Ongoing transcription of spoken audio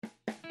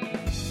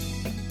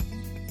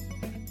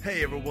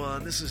Hey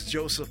everyone, this is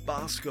Joseph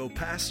Bosco,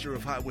 pastor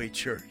of Highway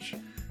Church.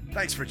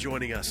 Thanks for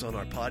joining us on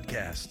our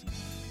podcast.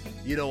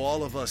 You know,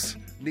 all of us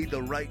need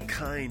the right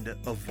kind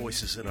of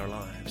voices in our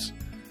lives.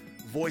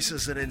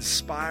 Voices that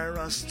inspire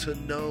us to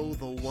know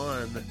the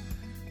one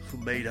who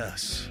made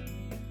us.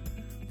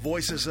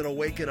 Voices that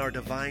awaken our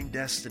divine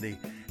destiny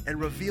and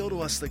reveal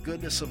to us the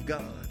goodness of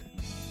God.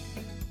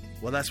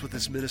 Well, that's what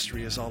this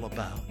ministry is all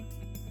about.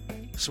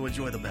 So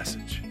enjoy the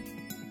message.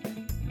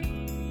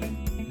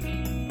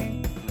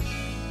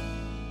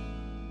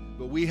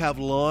 We have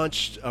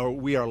launched, or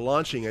we are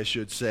launching, I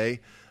should say,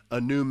 a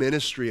new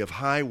ministry of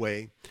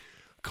Highway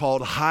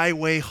called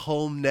Highway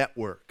Home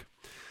Network.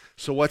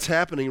 So what's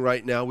happening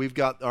right now, we've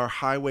got our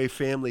Highway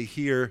family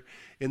here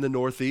in the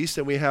Northeast,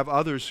 and we have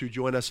others who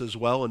join us as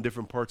well in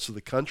different parts of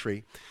the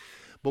country.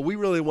 But we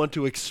really want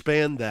to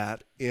expand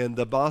that, and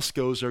the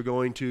Boscos are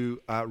going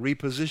to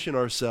reposition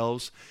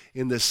ourselves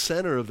in the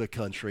center of the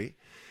country.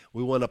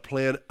 We want to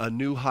plant a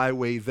new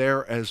highway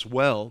there as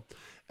well,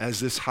 as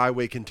this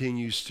highway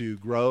continues to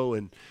grow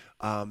and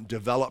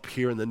develop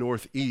here in the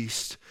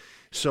Northeast.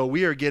 So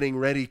we are getting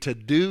ready to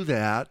do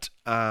that.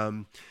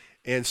 And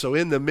so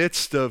in the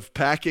midst of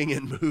packing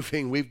and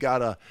moving, we've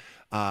got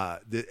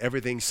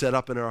everything set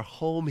up in our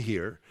home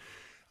here.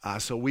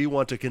 So we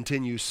want to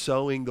continue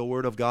sowing the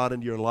Word of God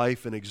into your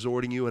life and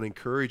exhorting you and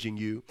encouraging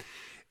you.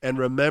 And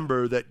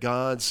remember that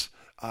God's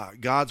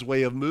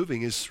way of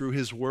moving is through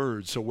His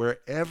Word. So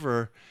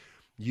wherever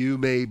you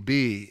may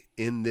be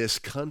in this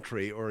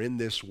country or in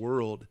this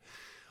world,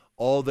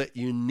 all that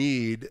you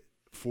need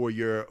for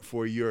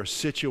your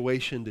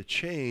situation to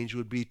change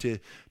would be to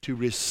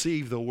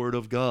receive the Word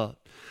of God.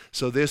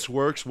 So this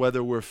works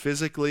whether we're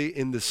physically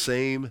in the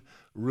same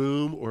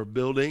room or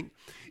building.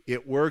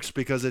 It works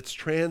because it's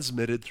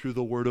transmitted through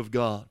the Word of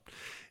God.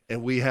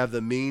 And we have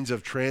the means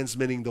of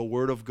transmitting the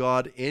Word of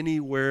God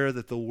anywhere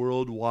that the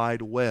World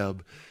Wide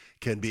Web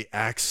can be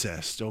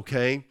accessed,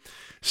 okay?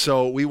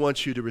 So we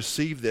want you to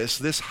receive this.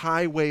 This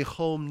Highway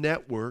Home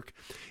Network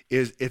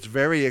it's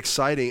very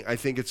exciting. I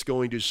think it's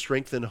going to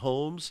strengthen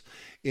homes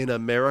in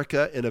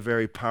America in a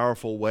very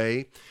powerful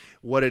way.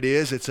 What it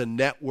is, it's a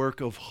network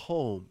of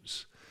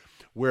homes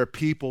where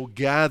people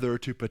gather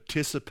to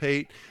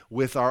participate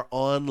with our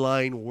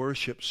online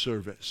worship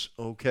service,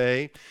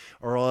 okay?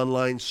 Our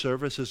online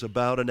service is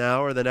about an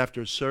hour. Then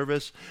after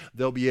service,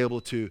 they'll be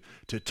able to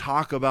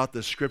talk about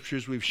the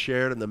scriptures we've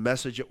shared and the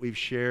message that we've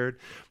shared.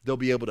 They'll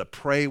be able to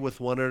pray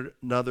with one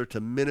another, to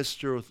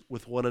minister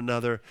with one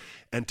another,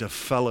 and to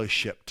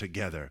fellowship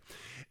together.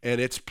 And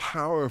it's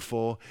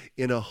powerful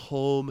in a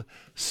home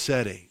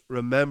setting.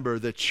 Remember,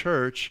 the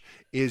church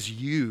is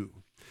you.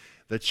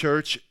 The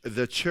church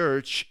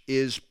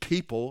is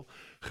people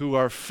who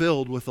are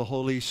filled with the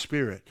Holy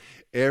Spirit.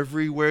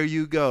 Everywhere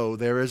you go,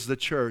 there is the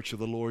church of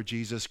the Lord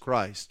Jesus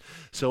Christ.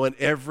 So in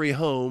every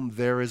home,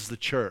 there is the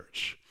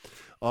church.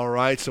 All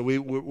right, so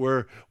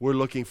we're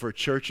looking for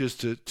churches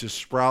to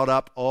sprout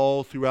up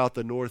all throughout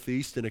the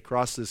Northeast and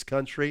across this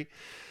country.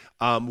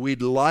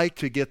 We'd like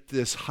to get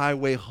this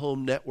Highway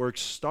Home Network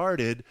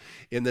started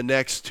in the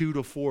next 2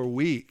 to 4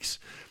 weeks.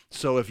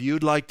 So if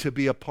you'd like to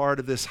be a part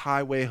of this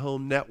Highway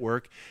Home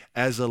Network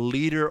as a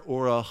leader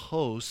or a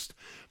host,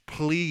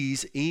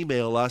 please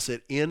email us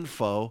at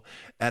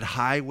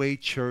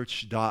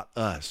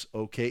info@highwaychurch.us.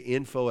 Okay,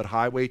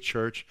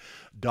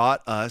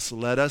 info@highwaychurch.us.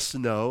 Let us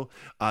know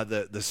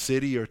the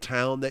city or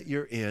town that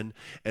you're in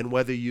and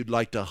whether you'd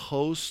like to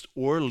host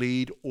or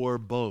lead or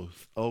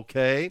both.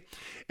 Okay,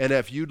 and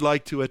if you'd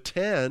like to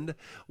attend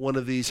one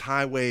of these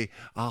highway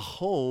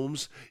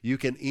homes, you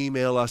can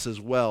email us as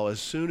well. As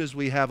soon as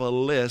we have a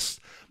list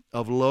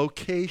of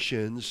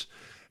locations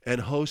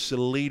and hosts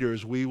and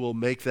leaders, we will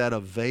make that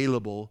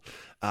available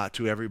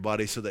to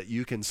everybody so that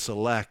you can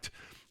select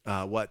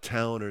what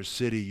town or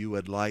city you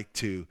would like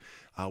to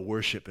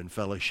worship and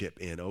fellowship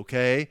in,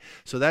 okay?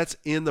 So that's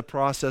in the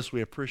process.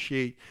 We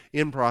appreciate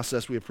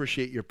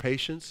your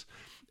patience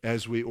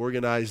as we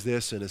organize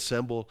this and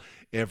assemble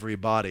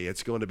everybody.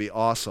 It's going to be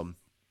awesome,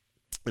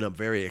 and I'm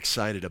very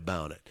excited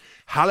about it.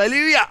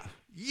 Hallelujah!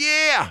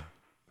 Yeah!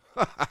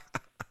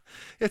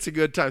 It's a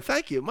good time.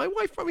 Thank you. My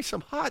wife brought me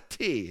some hot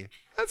tea.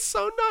 That's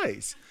so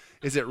nice.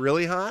 Is it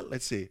really hot?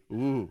 Let's see.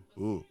 Ooh.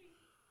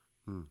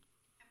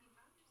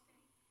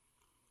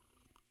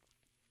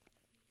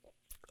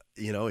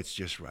 You know, it's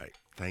just right.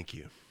 Thank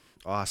you.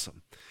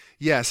 Awesome.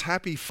 Yes,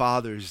 happy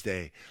Father's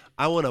Day.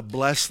 I want to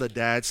bless the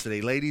dads today.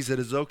 Ladies, it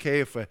is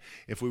okay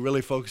if we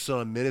really focus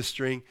on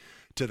ministering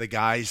to the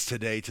guys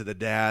today, to the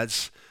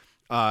dads.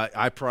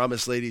 I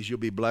promise, ladies, you'll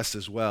be blessed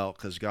as well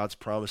because God's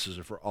promises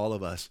are for all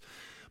of us.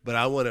 But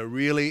I want to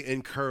really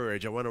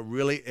encourage, I want to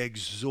really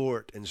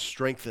exhort and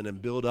strengthen and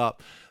build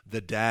up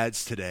the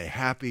dads today.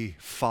 Happy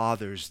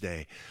Father's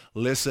Day.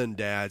 Listen,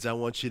 dads, I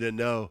want you to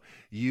know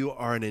you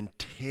are an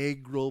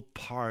integral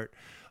part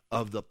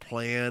of the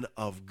plan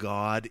of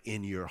God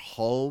in your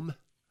home,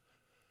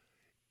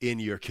 in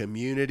your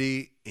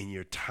community, in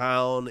your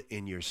town,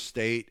 in your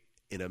state,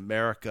 in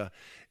America,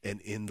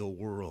 and in the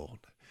world.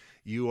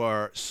 You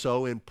are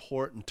so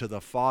important to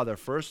the Father,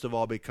 first of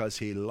all, because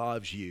He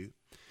loves you.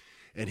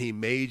 and he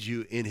made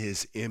you in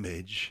his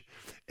image.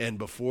 And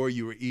before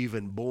you were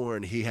even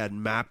born, he had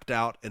mapped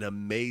out an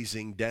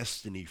amazing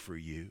destiny for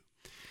you.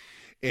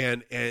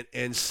 And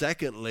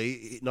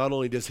secondly, not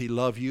only does he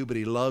love you, but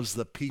he loves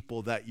the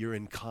people that you're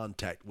in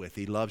contact with.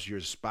 He loves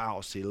your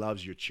spouse. He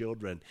loves your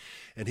children.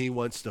 And he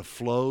wants to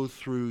flow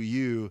through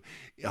you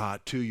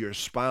to your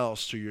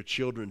spouse, to your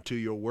children, to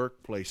your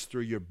workplace,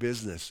 through your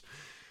business.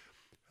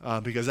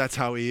 Because that's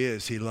how he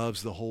is. He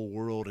loves the whole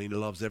world, and he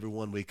loves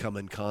everyone we come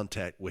in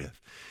contact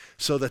with.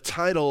 So the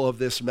title of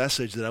this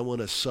message that I want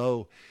to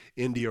sow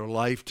into your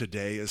life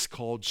today is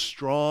called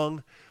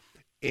Strong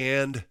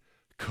and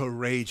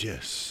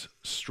Courageous.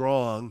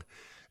 Strong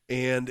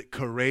and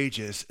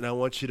courageous. And I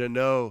want you to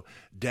know,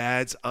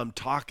 dads, I'm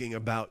talking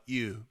about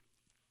you.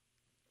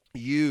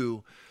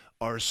 You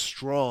are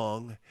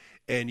strong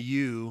and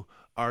you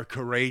are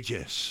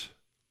courageous.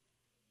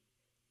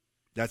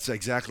 That's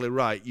exactly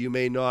right. You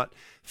may not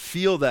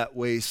feel that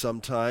way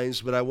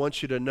sometimes, but I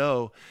want you to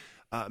know,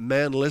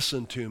 man,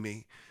 listen to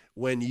me.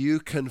 When you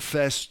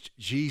confessed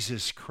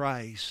Jesus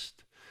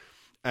Christ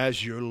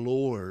as your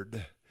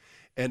Lord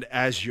and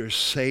as your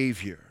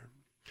Savior,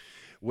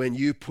 when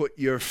you put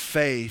your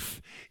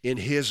faith in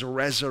his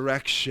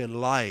resurrection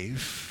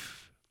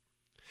life,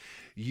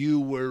 you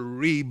were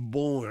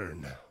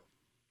reborn.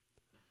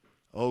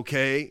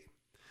 Okay?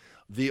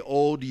 The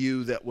old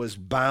you that was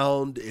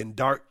bound in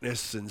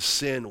darkness and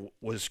sin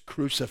was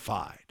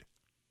crucified.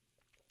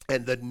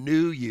 And the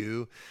new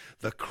you,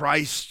 the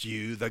Christ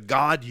you, the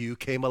God you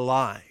came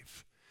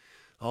alive.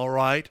 All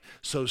right?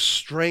 So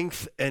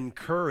strength and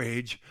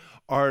courage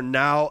are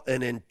now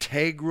an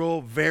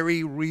integral,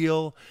 very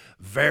real,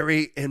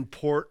 very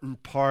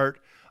important part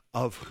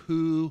of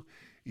who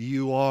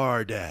you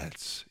are,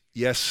 dads.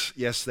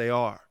 Yes, they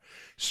are.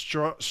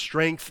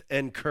 Strength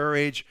and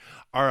courage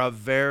are a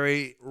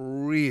very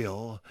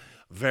real,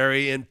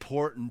 very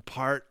important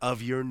part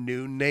of your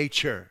new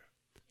nature.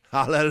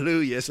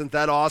 Hallelujah. Isn't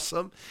that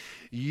awesome?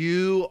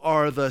 You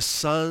are the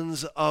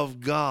sons of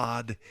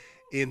God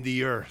in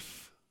the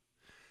earth.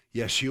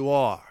 Yes, you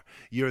are.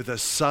 You're the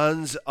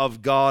sons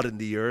of God in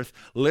the earth.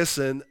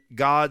 Listen,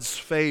 God's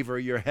favor,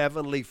 your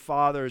heavenly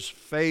Father's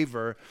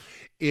favor,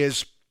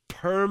 is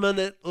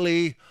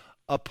permanently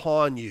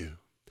upon you.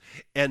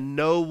 And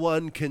no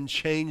one can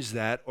change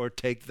that or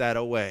take that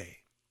away.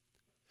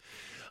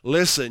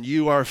 Listen,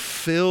 you are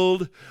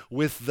filled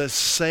with the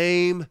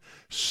same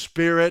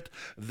Spirit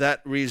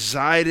that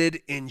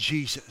resided in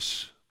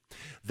Jesus,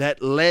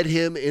 that led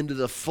him into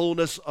the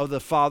fullness of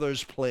the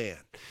Father's plan.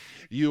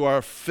 You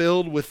are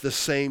filled with the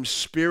same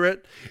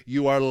Spirit.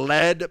 You are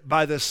led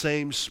by the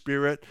same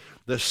Spirit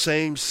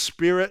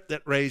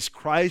that raised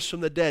Christ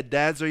from the dead.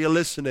 Dads, are you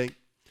listening?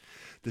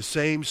 The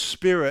same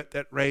Spirit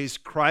that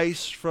raised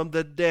Christ from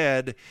the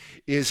dead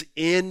is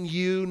in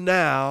you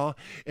now,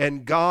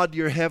 and God,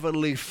 your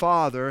heavenly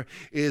Father,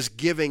 is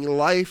giving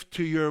life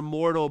to your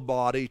mortal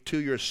body, to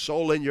your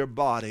soul and your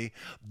body,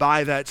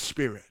 by that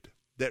Spirit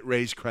that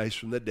raised Christ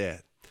from the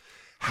dead.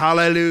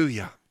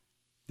 Hallelujah.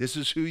 This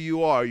is who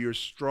you are. You're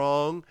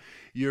strong,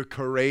 you're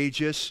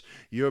courageous,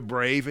 you're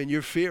brave, and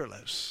you're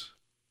fearless.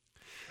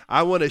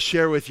 I want to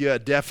share with you a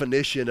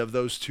definition of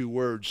those two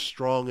words,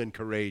 strong and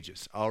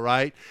courageous. All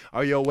right?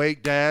 Are you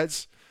awake,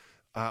 dads?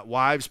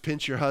 Wives,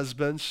 pinch your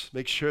husbands.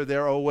 Make sure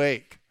they're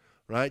awake.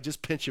 Right?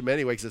 Just pinch them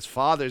anyway because it's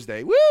Father's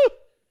Day. Woo!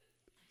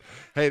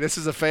 Hey, this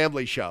is a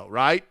family show,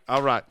 right?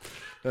 All right.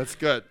 That's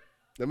good.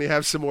 Let me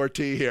have some more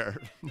tea here.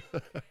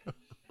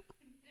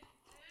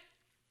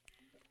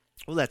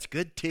 Well, that's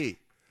good tea.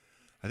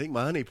 I think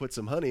my honey put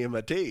some honey in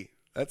my tea.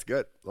 That's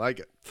good. Like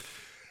it.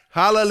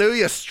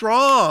 Hallelujah.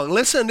 Strong.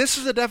 Listen, this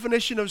is the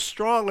definition of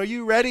strong. Are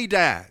you ready,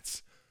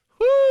 dads?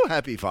 Woo!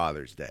 Happy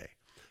Father's Day.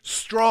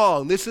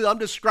 Strong. I'm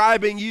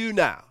describing you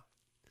now.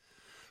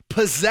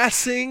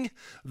 Possessing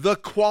the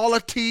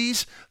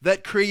qualities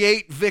that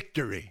create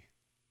victory.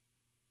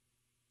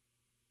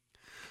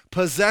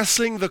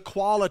 Possessing the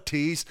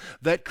qualities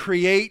that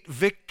create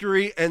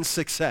victory and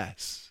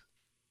success.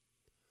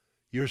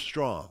 You're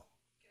strong.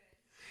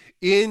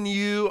 In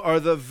you are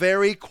the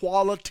very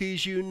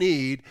qualities you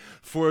need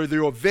for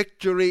your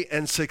victory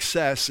and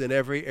success in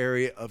every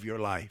area of your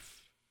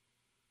life.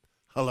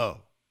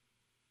 Hello.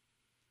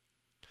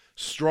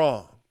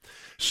 Strong.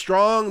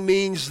 Strong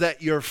means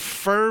that you're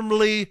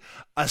firmly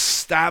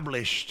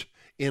established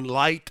in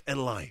light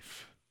and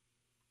life.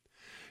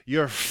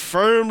 You're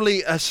firmly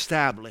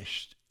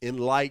established in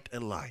light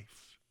and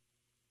life.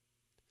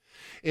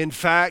 In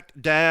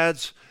fact,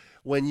 dads,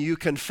 when you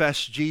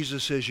confess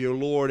Jesus as your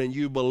Lord and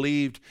you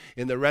believed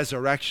in the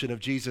resurrection of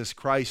Jesus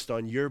Christ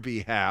on your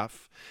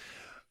behalf,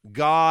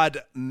 God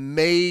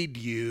made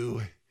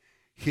you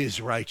his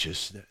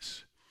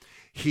righteousness.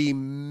 He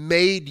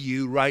made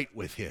you right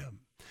with him.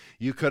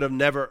 You could have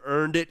never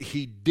earned it.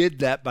 He did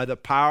that by the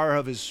power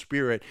of his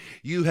Spirit.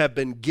 You have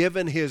been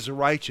given his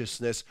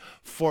righteousness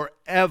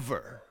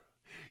forever.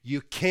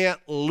 You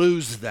can't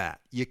lose that.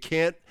 You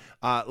can't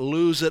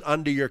lose it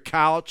under your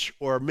couch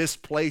or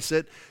misplace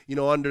it,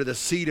 under the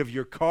seat of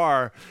your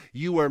car.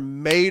 You were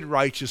made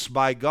righteous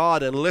by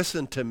God. And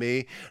listen to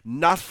me,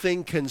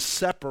 nothing can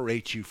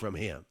separate you from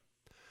him.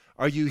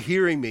 Are you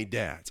hearing me,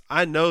 dads?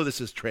 I know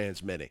this is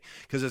transmitting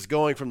because it's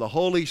going from the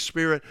Holy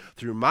Spirit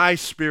through my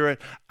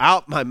spirit,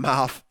 out my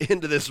mouth,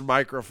 into this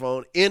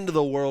microphone, into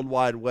the World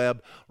Wide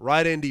Web,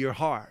 right into your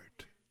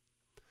heart.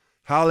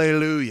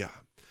 Hallelujah.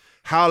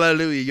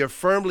 Hallelujah. You're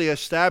firmly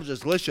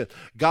established. Listen,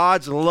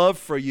 God's love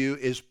for you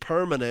is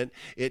permanent.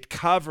 It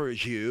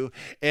covers you.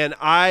 And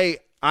I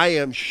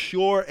am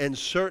sure and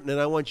certain, and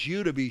I want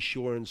you to be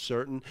sure and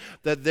certain,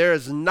 that there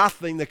is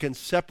nothing that can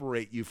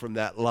separate you from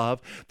that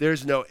love.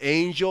 There's no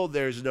angel,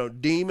 there's no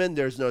demon,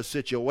 there's no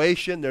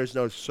situation, there's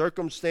no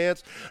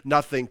circumstance,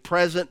 nothing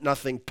present,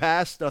 nothing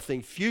past,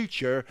 nothing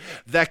future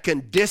that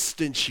can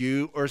distance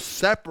you or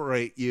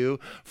separate you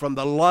from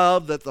the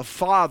love that the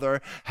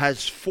Father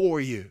has for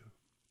you.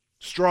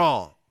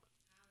 Strong.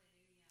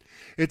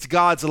 It's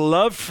God's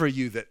love for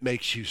you that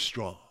makes you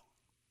strong.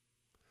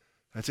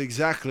 That's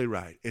exactly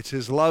right. It's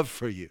his love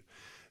for you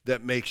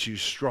that makes you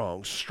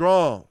strong.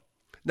 Strong.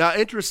 Now,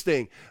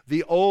 interesting,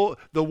 the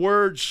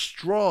word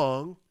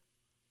strong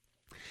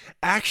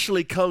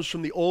actually comes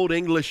from the Old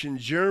English and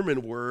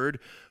German word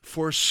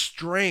for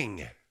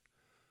string.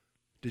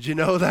 Did you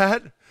know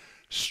that?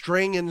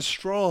 String and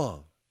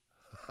strong.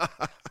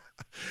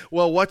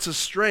 Well, what's a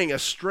string? A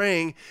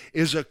string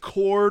is a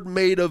cord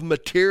made of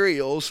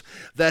materials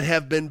that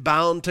have been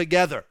bound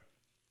together.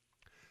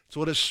 That's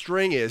what a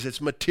string is.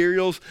 It's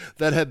materials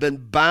that have been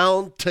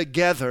bound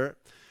together.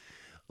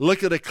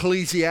 Look at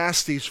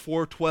Ecclesiastes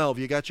 4:12.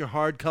 You got your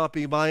hard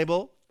copy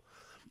Bible?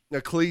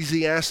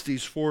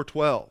 Ecclesiastes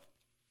 4:12.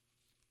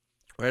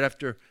 Right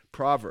after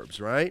Proverbs,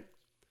 right?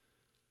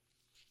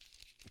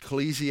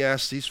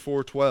 Ecclesiastes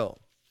 4:12.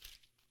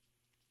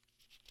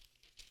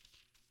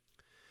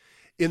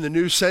 In the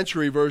New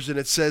Century Version,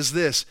 it says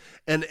this: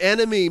 an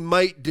enemy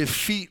might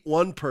defeat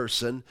one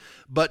person,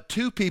 but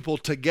two people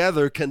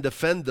together can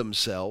defend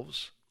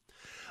themselves.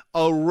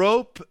 A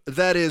rope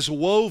that is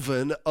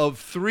woven of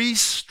 3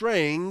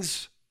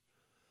 strings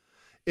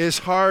is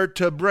hard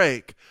to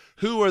break.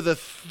 Who are the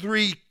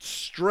 3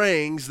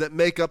 strings that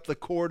make up the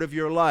cord of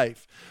your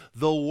life?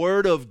 The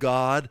Word of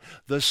God,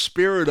 the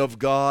Spirit of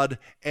God,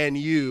 and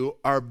you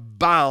are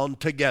bound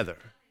together.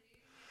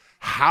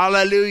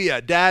 Hallelujah.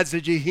 Dads,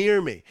 did you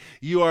hear me?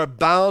 You are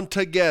bound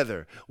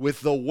together with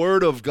the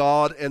Word of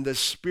God and the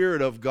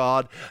Spirit of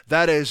God.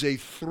 That is a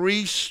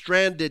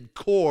 3-stranded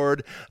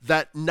cord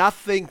that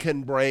nothing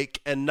can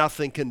break and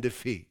nothing can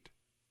defeat.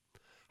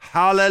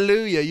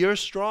 Hallelujah. You're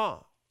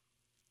strong.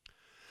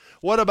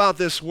 What about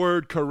this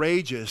word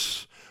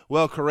courageous?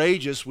 Well,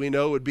 courageous we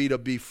know would be to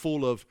be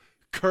full of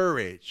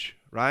courage,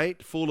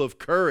 right? Full of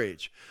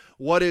courage.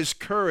 What is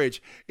courage?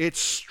 It's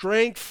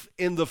strength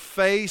in the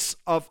face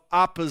of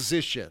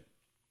opposition.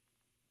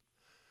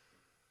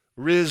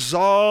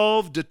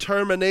 Resolve,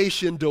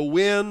 determination to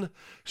win,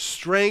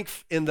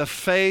 strength in the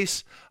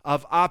face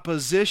of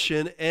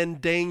opposition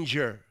and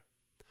danger.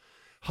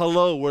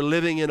 Hello, we're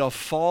living in a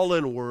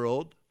fallen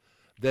world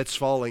that's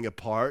falling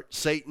apart.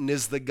 Satan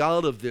is the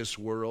god of this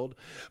world,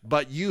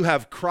 but you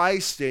have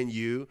Christ in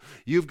you.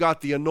 You've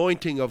got the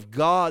anointing of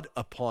God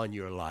upon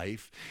your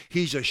life.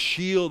 He's a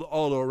shield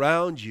all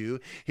around you.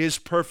 His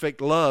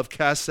perfect love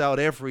casts out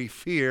every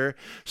fear.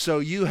 So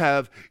you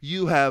have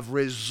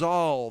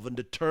resolve and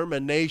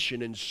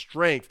determination and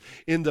strength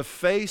in the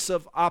face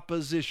of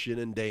opposition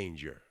and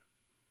danger.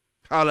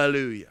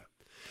 Hallelujah.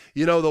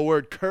 You know, the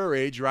word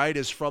courage, right,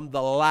 is from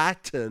the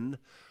Latin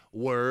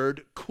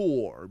word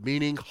cor,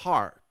 meaning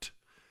heart.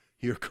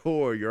 Your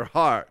core, your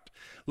heart.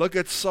 Look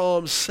at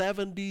Psalm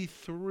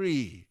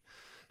 73.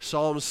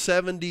 Psalm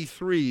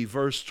 73,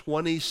 verse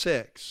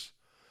 26.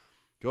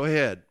 Go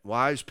ahead.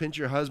 Wives, pinch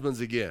your husbands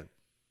again.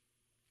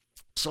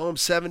 Psalm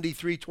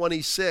 73,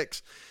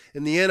 26.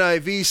 In the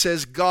NIV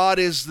says, God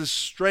is the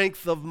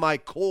strength of my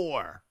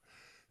core,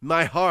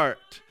 my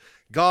heart.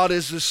 God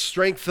is the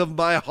strength of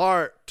my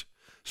heart.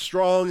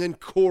 Strong and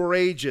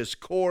courageous.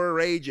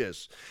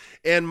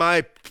 And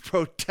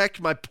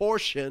protect my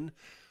portion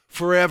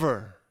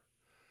forever.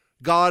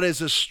 God is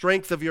the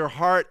strength of your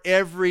heart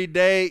every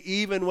day,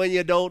 even when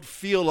you don't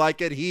feel like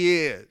it,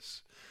 He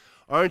is.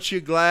 Aren't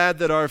you glad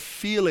that our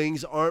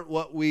feelings aren't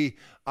what we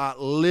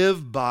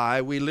live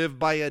by? We live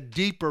by a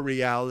deeper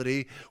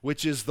reality,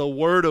 which is the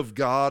Word of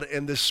God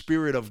and the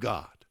Spirit of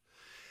God.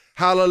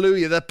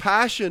 Hallelujah. The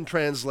Passion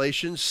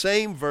Translation,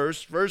 same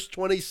verse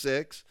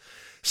 26,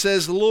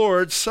 says,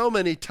 Lord, so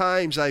many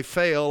times I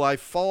fail, I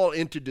fall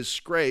into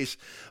disgrace,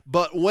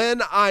 but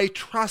when I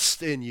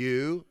trust in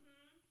you,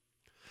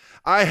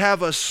 I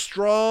have a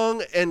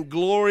strong and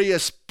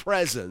glorious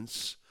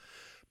presence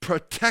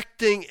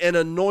protecting and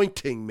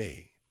anointing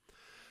me.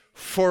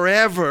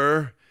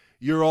 Forever,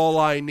 you're all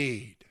I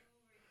need.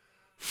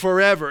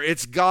 Forever.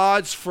 It's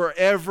God's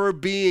forever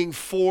being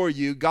for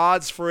you,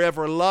 God's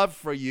forever love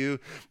for you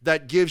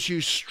that gives you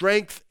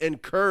strength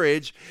and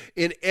courage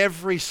in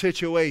every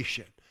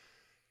situation.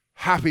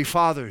 Happy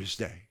Father's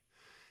Day.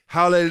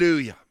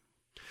 Hallelujah.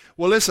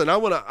 Well, listen, I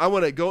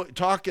want to go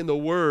talk in the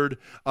Word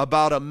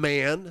about a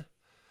man,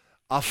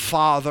 a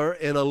father,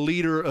 and a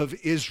leader of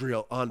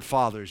Israel on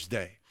Father's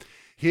Day.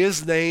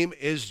 His name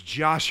is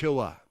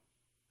Joshua.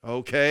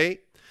 Okay?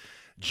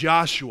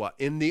 Joshua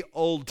in the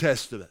Old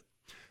Testament.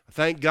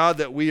 Thank God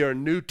that we are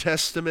New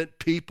Testament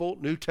people,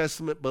 New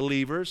Testament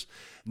believers.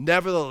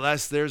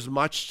 Nevertheless, there's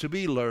much to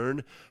be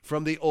learned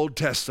from the Old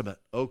Testament.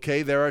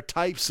 Okay? There are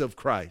types of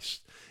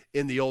Christ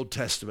in the Old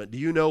Testament. Do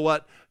you know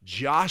what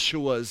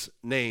Joshua's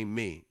name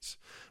means?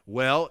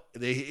 Well,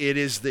 it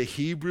is the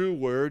Hebrew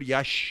word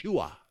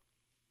Yeshua.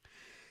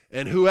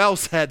 And who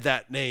else had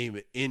that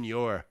name in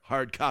your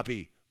hard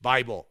copy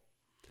Bible?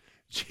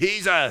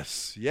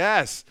 Jesus.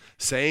 Yes,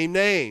 same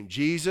name.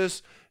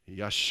 Jesus,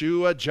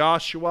 Yeshua,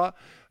 Joshua.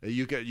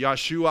 You get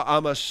Yeshua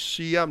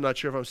Amashia. I'm not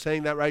sure if I'm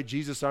saying that right.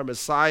 Jesus, our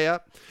Messiah.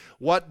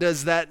 What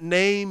does that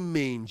name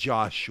mean,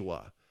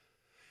 Joshua?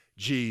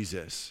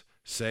 Jesus.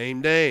 Same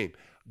name.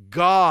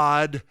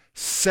 God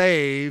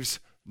saves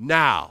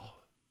now.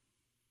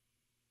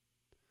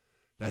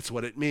 That's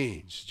what it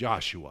means,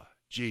 Joshua,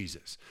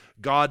 Jesus.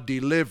 God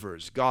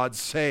delivers, God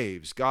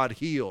saves, God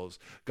heals,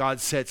 God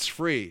sets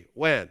free.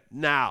 When?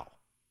 Now.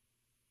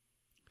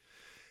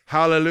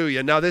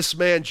 Hallelujah. Now this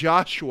man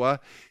Joshua,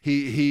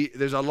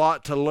 there's a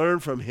lot to learn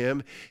from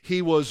him.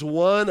 He was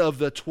one of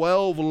the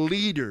 12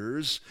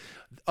 leaders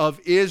of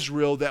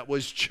Israel that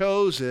was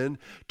chosen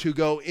to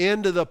go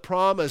into the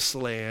promised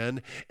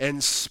land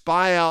and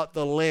spy out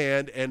the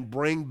land and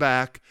bring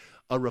back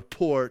a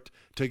report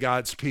to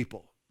God's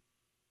people.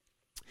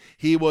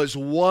 He was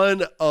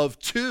one of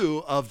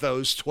 2 of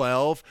those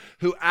 12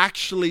 who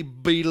actually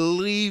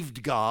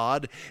believed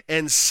God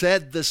and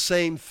said the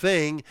same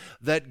thing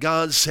that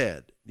God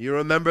said. You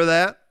remember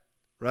that,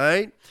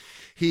 right?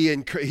 He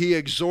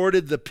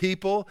exhorted the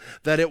people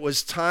that it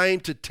was time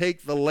to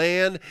take the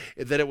land,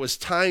 that it was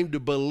time to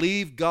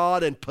believe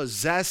God and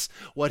possess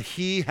what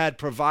He had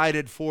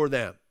provided for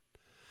them.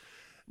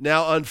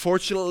 Now,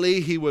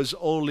 unfortunately, he was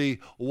only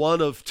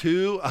one of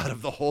 2 out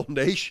of the whole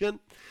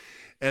nation,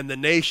 and the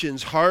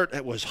nation's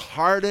heart was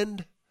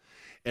hardened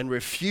and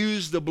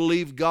refused to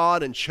believe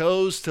God and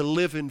chose to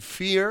live in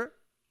fear.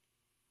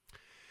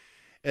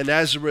 And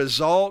as a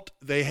result,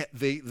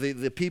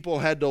 the people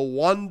had to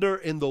wander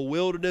in the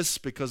wilderness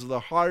because of the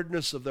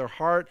hardness of their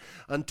heart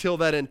until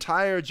that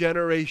entire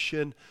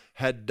generation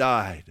had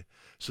died,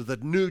 so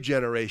that new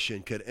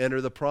generation could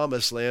enter the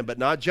promised land, but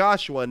not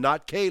Joshua,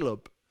 not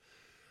Caleb.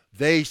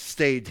 They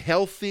stayed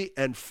healthy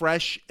and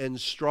fresh and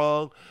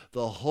strong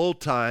the whole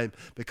time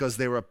because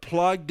they were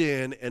plugged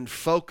in and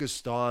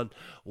focused on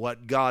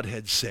what God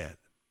had said.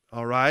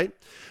 All right?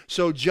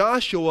 So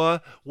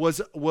Joshua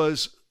was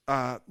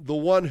the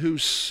one who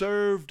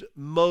served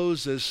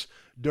Moses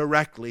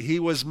directly. He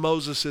was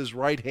Moses'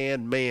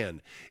 right-hand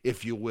man,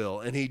 if you will,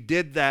 and he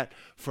did that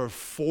for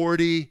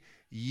 40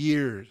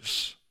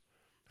 years.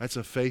 That's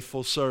a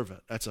faithful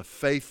servant. That's a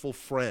faithful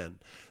friend.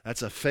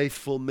 That's a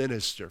faithful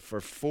minister.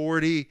 For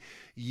 40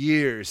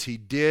 years, he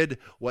did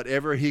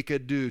whatever he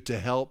could do to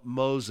help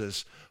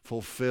Moses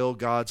fulfill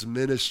God's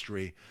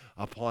ministry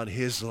upon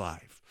his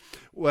life.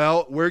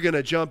 Well, we're going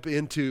to jump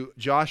into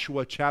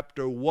Joshua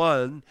chapter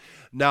 1.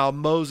 Now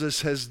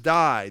Moses has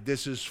died.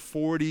 This is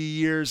 40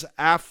 years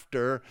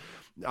after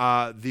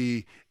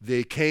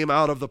they came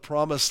out of the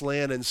promised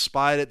land and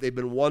spied it. They've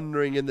been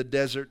wandering in the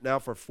desert now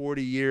for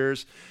 40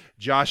 years.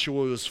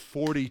 Joshua was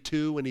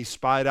 42 when he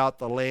spied out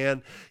the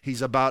land.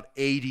 He's about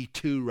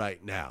 82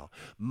 right now.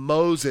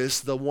 Moses,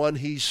 the one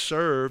he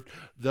served,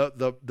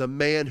 the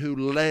man who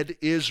led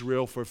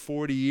Israel for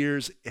 40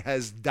 years,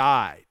 has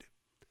died.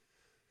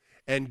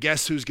 And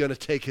guess who's going to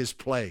take his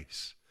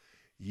place?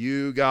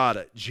 You got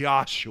it,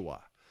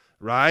 Joshua,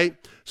 right?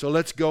 So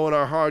let's go in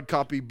our hard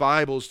copy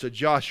Bibles to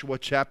Joshua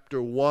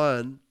chapter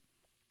 1,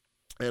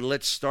 and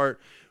let's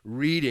start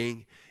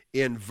reading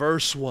in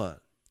verse 1.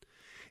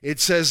 It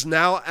says,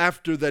 "Now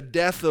after the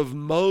death of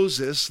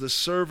Moses, the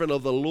servant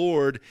of the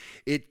Lord,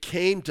 it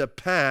came to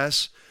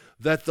pass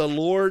that the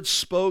Lord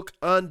spoke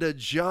unto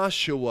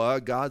Joshua,"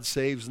 God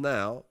saves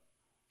now,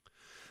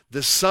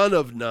 "the son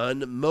of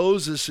Nun,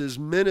 Moses'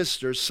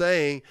 minister,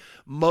 saying,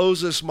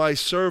 Moses my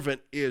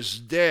servant is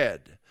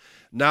dead.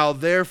 Now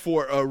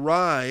therefore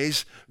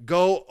arise,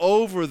 go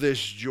over this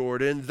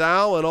Jordan,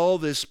 thou and all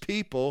this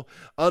people,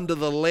 unto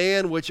the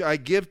land which I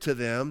give to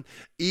them,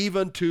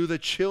 even to the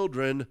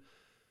children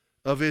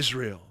of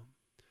Israel."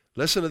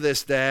 Listen to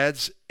this,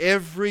 dads.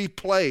 "Every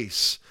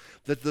place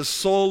that the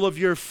sole of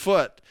your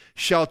foot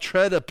shall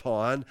tread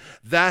upon,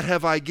 that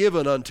have I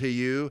given unto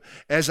you,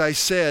 as I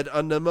said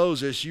unto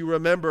Moses." You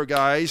remember,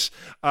 guys,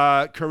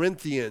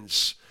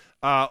 Corinthians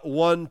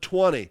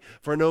 1:20.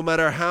 For no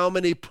matter how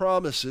many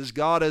promises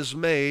God has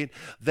made,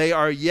 they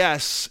are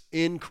yes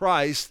in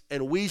Christ,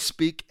 and we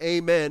speak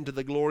amen to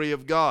the glory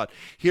of God.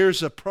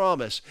 Here's a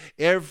promise.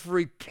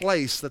 Every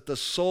place that the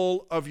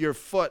sole of your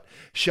foot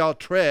shall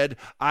tread,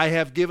 I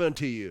have given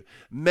to you.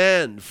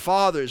 Men,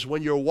 fathers,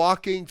 when you're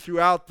walking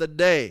throughout the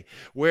day,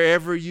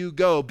 wherever you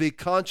go, be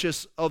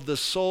conscious of the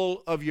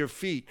sole of your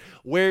feet,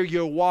 where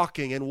you're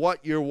walking and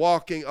what you're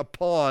walking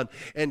upon,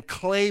 and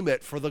claim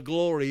it for the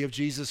glory of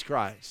Jesus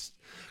Christ.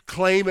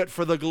 Claim it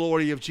for the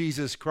glory of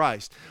Jesus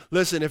Christ.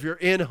 Listen, if you're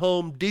in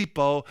Home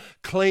Depot,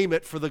 claim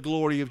it for the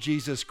glory of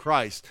Jesus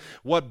Christ.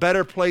 What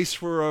better place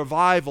for a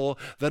revival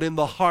than in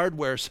the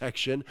hardware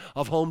section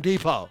of Home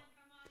Depot?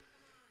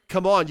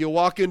 Come on, you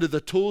walk into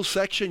the tool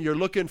section, you're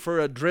looking for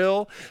a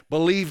drill.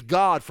 Believe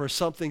God for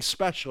something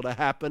special to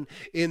happen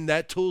in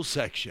that tool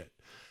section.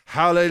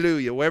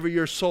 Hallelujah. Wherever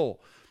your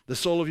soul, the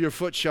sole of your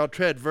foot shall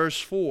tread. Verse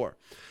 4.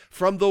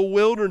 From the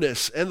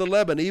wilderness and the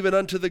Lebanon, even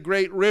unto the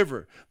great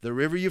river, the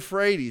river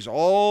Euphrates,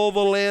 all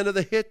the land of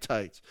the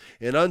Hittites,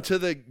 and unto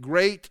the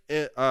great,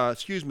 and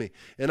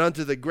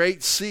unto the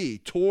great sea,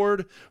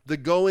 toward the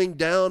going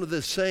down of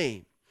the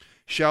same,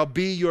 shall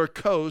be your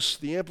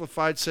coast. The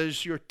Amplified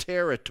says your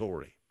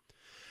territory.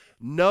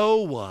 No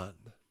one,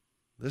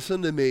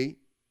 listen to me,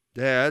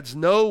 dads,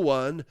 no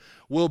one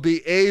will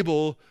be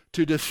able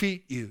to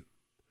defeat you.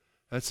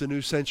 That's the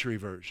New Century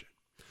Version.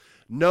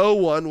 No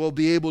one will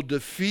be able to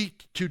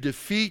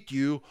defeat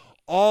you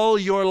all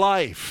your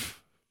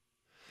life.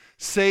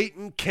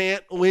 Satan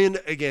can't win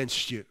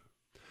against you.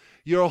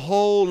 Your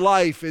whole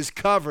life is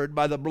covered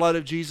by the blood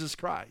of Jesus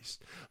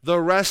Christ. The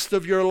rest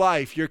of your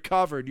life, you're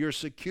covered, you're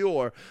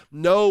secure.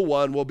 No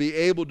one will be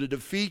able to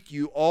defeat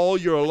you all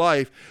your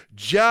life.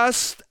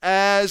 Just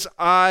as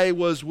I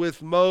was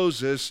with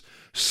Moses,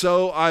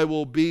 so I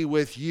will be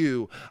with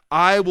you.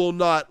 I will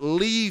not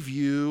leave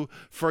you,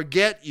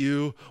 forget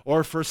you,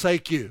 or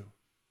forsake you.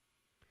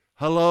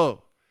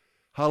 Hello.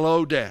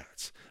 Hello,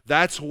 dads.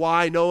 That's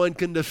why no one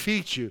can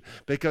defeat you,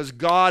 because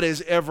God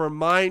is ever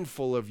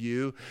mindful of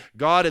you.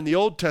 God in the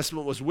Old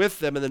Testament was with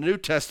them. In the New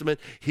Testament,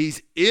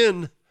 He's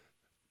in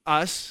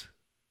us.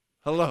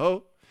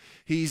 Hello.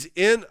 He's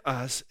in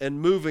us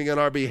and moving on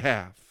our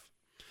behalf.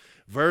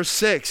 Verse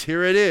 6,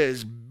 here it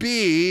is.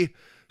 Be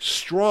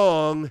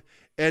strong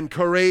and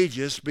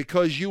courageous,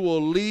 because you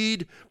will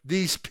lead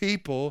these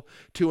people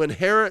to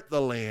inherit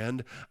the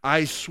land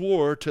I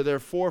swore to their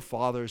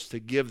forefathers to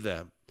give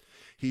them.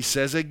 He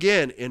says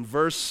again in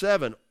verse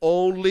 7,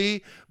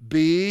 only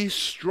be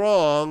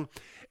strong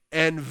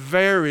and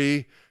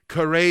very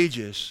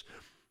courageous,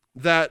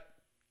 that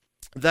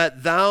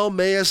thou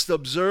mayest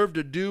observe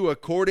to do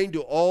according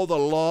to all the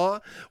law,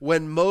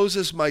 when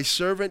Moses my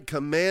servant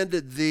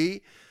commanded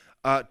thee.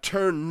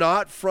 Turn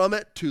not from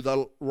it to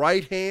the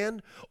right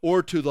hand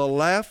or to the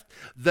left,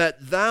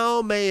 that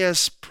thou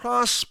mayest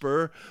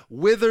prosper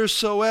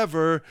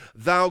whithersoever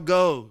thou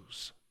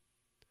goes.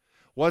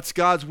 What's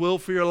God's will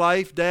for your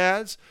life,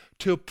 dads?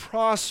 To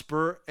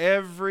prosper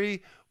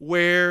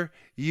everywhere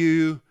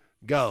you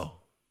go.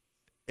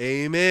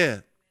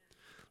 Amen.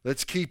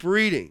 Let's keep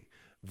reading.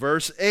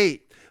 Verse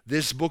 8.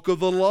 This book of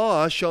the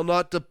law shall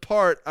not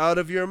depart out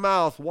of your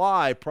mouth.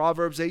 Why?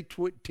 Proverbs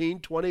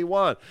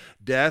 18:21.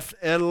 Death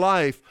and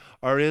life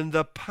are in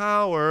the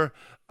power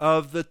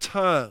of the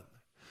tongue.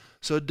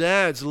 So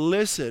dads,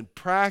 listen,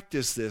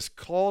 practice this,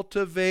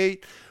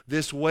 cultivate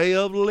this way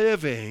of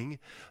living,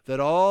 that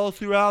all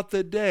throughout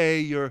the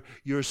day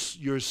you're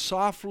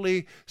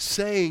softly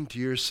saying to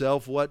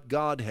yourself what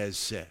God has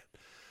said.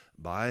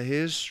 By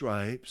His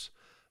stripes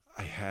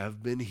I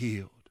have been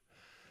healed.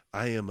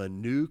 I am a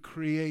new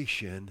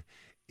creation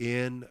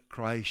in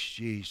Christ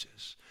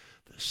Jesus.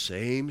 The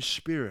same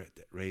Spirit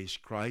that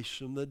raised Christ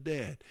from the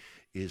dead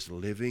is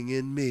living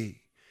in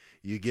me.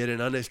 You get an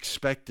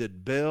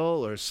unexpected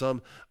bill or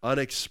some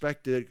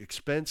unexpected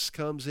expense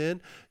comes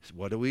in,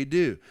 what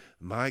do?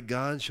 My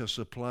God shall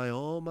supply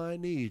all my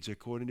needs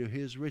according to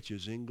His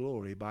riches in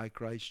glory by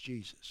Christ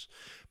Jesus.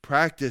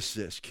 Practice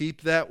this.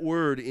 Keep that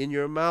word in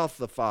your mouth,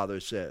 the Father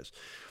says.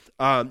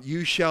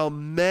 You shall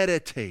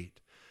meditate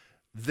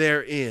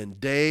therein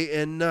day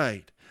and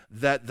night,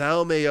 that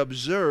thou may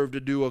observe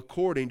to do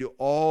according to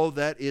all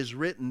that is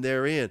written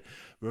therein.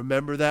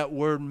 Remember that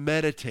word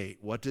meditate.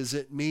 What does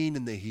it mean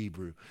in the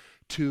Hebrew?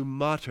 To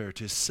mutter,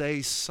 to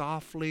say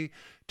softly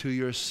to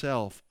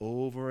yourself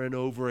over and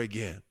over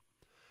again.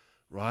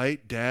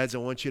 Right? Dads, I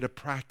want you to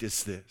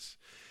practice this.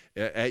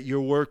 At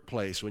your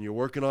workplace, when you're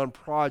working on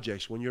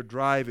projects, when you're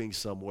driving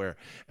somewhere,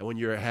 and when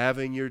you're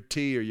having your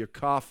tea or your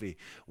coffee,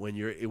 when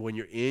you're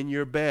in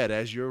your bed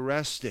as you're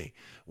resting,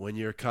 when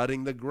you're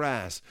cutting the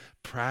grass,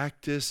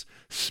 practice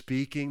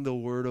speaking the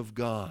word of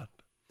God.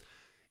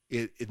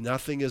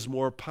 Nothing is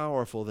more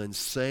powerful than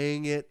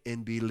saying it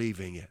and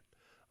believing it.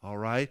 All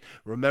right?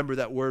 Remember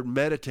that word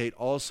meditate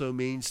also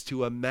means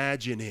to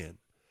imagine in.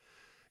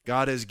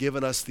 God has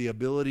given us the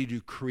ability to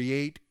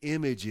create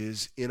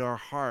images in our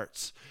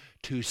hearts,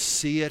 to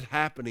see it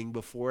happening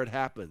before it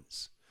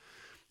happens.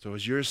 So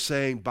as you're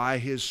saying, by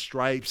his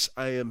stripes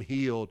I am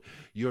healed,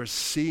 you're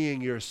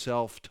seeing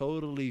yourself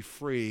totally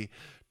free,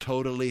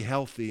 totally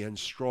healthy and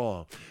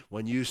strong.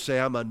 When you say,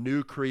 I'm a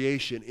new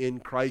creation in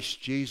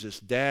Christ Jesus,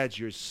 dads,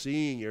 you're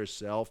seeing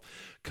yourself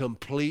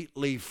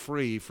completely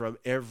free from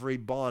every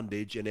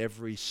bondage and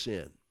every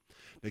sin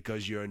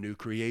because you're a new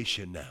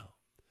creation now.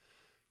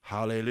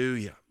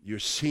 Hallelujah. You're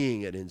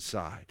seeing it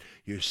inside.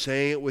 You're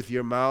saying it with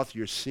your mouth.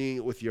 You're seeing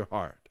it with your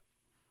heart,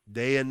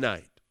 day and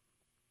night.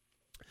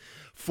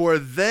 For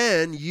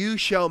then you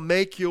shall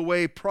make your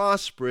way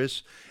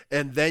prosperous,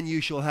 and then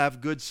you shall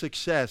have good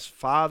success.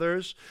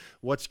 Fathers,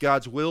 what's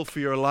God's will for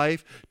your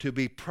life? To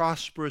be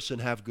prosperous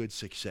and have good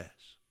success.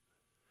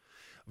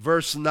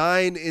 Verse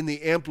 9 in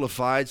the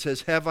Amplified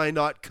says, have I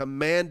not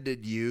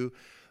commanded you,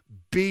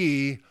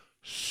 be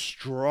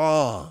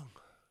strong,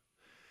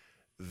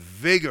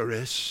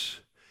 vigorous,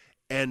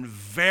 and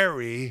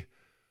very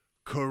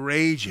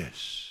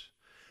courageous.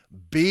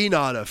 Be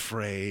not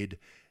afraid,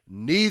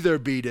 neither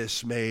be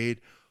dismayed.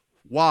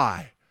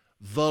 Why?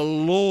 The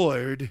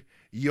Lord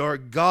your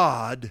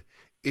God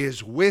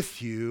is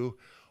with you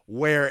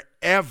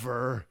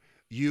wherever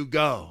you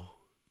go.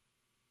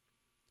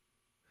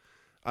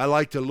 I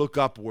like to look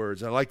up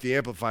words. I like the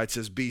Amplified. It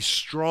says, be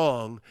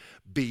strong,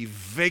 be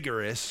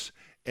vigorous,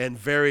 and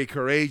very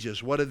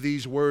courageous. What do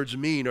these words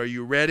mean? Are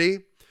you ready?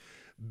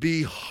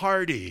 Be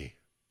hearty.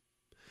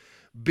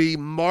 Be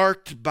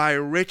marked by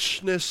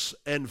richness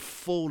and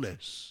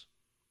fullness.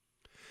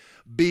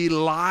 Be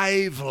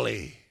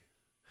lively.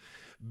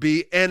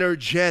 Be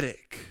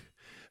energetic.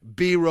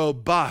 Be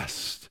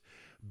robust.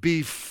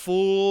 Be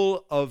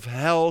full of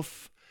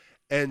health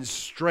and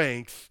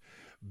strength.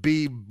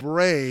 Be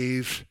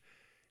brave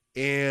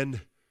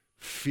and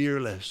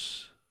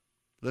fearless.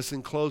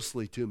 Listen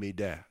closely to me,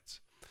 dads.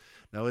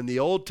 Now, in the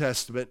Old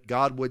Testament,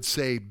 God would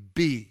say,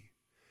 be.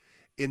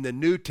 In the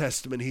New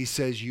Testament, he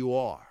says, you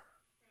are.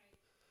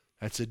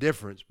 That's a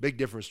difference, big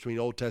difference between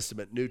Old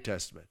Testament and New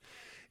Testament.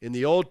 In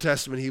the Old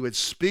Testament, he would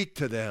speak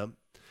to them,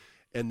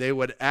 and they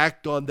would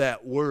act on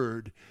that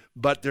word,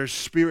 but their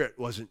spirit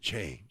wasn't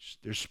changed.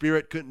 Their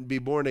spirit couldn't be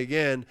born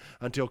again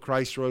until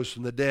Christ rose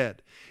from the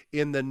dead.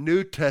 In the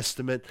New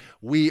Testament,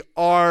 we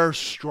are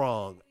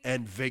strong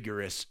and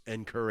vigorous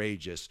and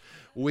courageous.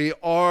 We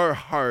are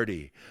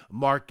hearty,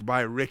 marked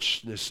by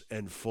richness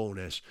and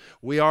fullness.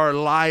 We are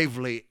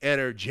lively,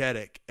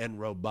 energetic, and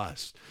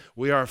robust.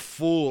 We are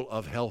full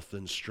of health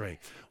and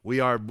strength. We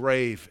are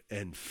brave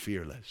and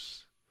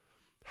fearless.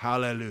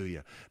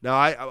 Hallelujah. Now,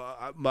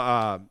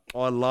 I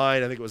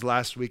online, I think it was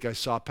last week, I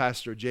saw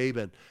Pastor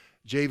Javen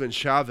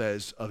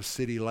Chavez of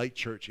City Light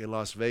Church in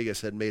Las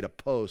Vegas had made a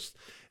post,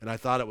 and I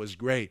thought it was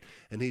great.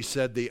 And he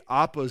said the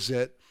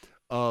opposite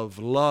of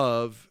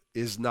love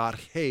is not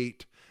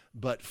hate,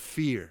 but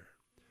fear.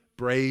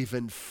 Brave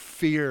and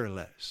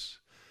fearless.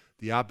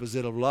 The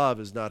opposite of love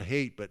is not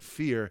hate, but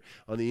fear.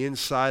 On the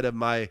inside of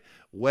my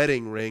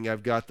wedding ring,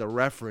 I've got the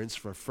reference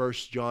for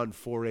 1 John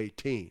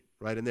 4:18.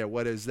 Right in there.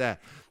 What is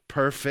that?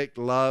 Perfect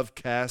love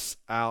casts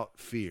out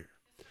fear.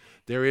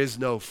 There is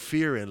no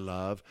fear in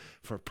love,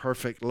 for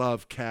perfect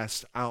love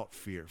casts out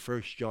fear.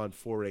 1 John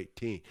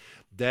 4:18.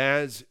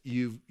 Dads,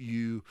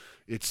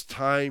 it's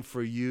time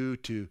for you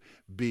to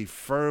be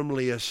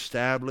firmly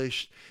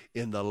established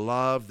in the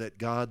love that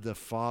God the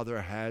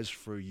Father has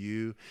for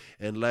you,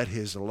 and let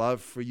his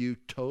love for you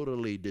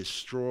totally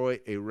destroy,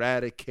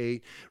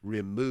 eradicate,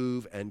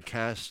 remove, and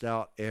cast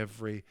out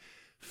every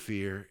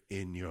fear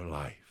in your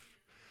life.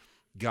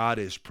 God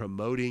is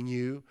promoting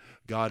you.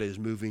 God is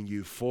moving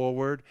you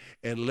forward.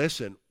 And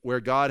listen, where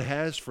God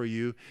has for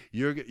you,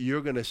 you're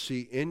going to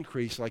see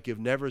increase like you've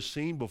never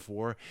seen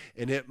before,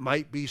 and it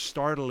might be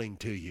startling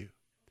to you.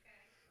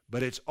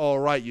 But it's all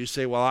right. You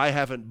say, well, I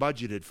haven't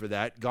budgeted for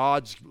that.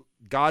 God's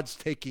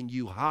taking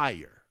you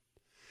higher.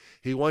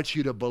 He wants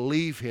you to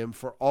believe him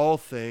for all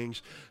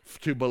things,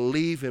 to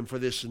believe him for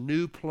this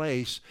new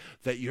place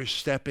that you're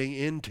stepping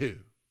into.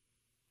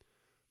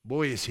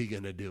 Boy, is he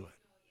going to do it.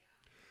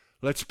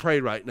 Let's pray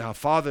right now.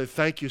 Father,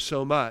 thank you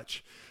so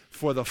much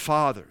for the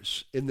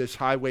fathers in this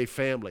Highway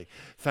family.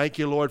 Thank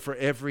you, Lord, for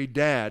every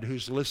dad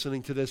who's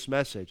listening to this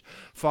message.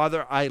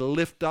 Father, I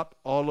lift up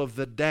all of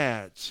the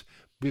dads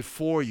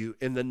before you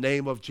in the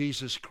name of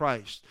Jesus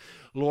Christ.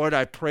 Lord,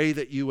 I pray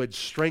that you would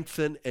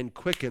strengthen and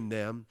quicken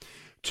them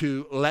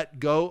to let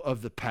go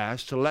of the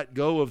past, to let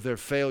go of their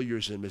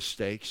failures and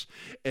mistakes,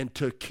 and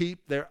to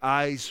keep their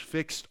eyes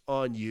fixed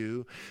on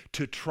you,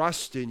 to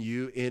trust in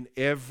you in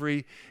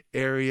every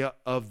area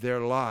of their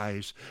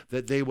lives,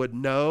 that they would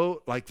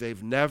know like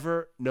they've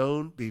never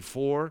known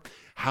before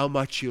how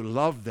much you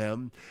love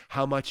them,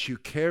 how much you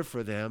care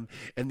for them,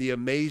 and the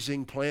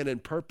amazing plan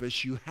and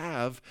purpose you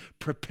have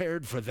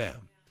prepared for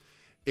them.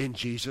 In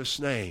Jesus'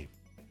 name.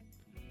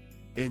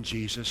 In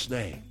Jesus'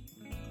 name.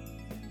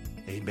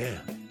 Amen.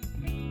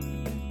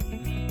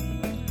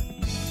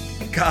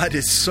 God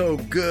is so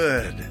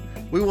good.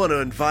 We want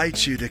to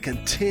invite you to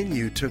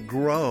continue to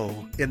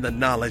grow in the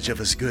knowledge of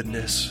his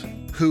goodness,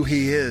 who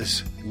he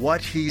is,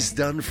 what he's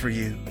done for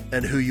you,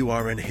 and who you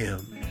are in him.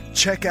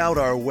 Check out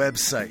our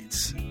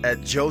websites at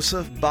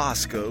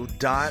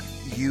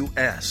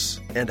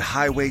josephbosco.us and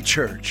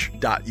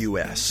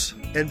highwaychurch.us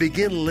and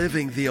begin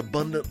living the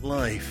abundant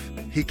life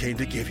He came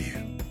to give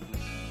you.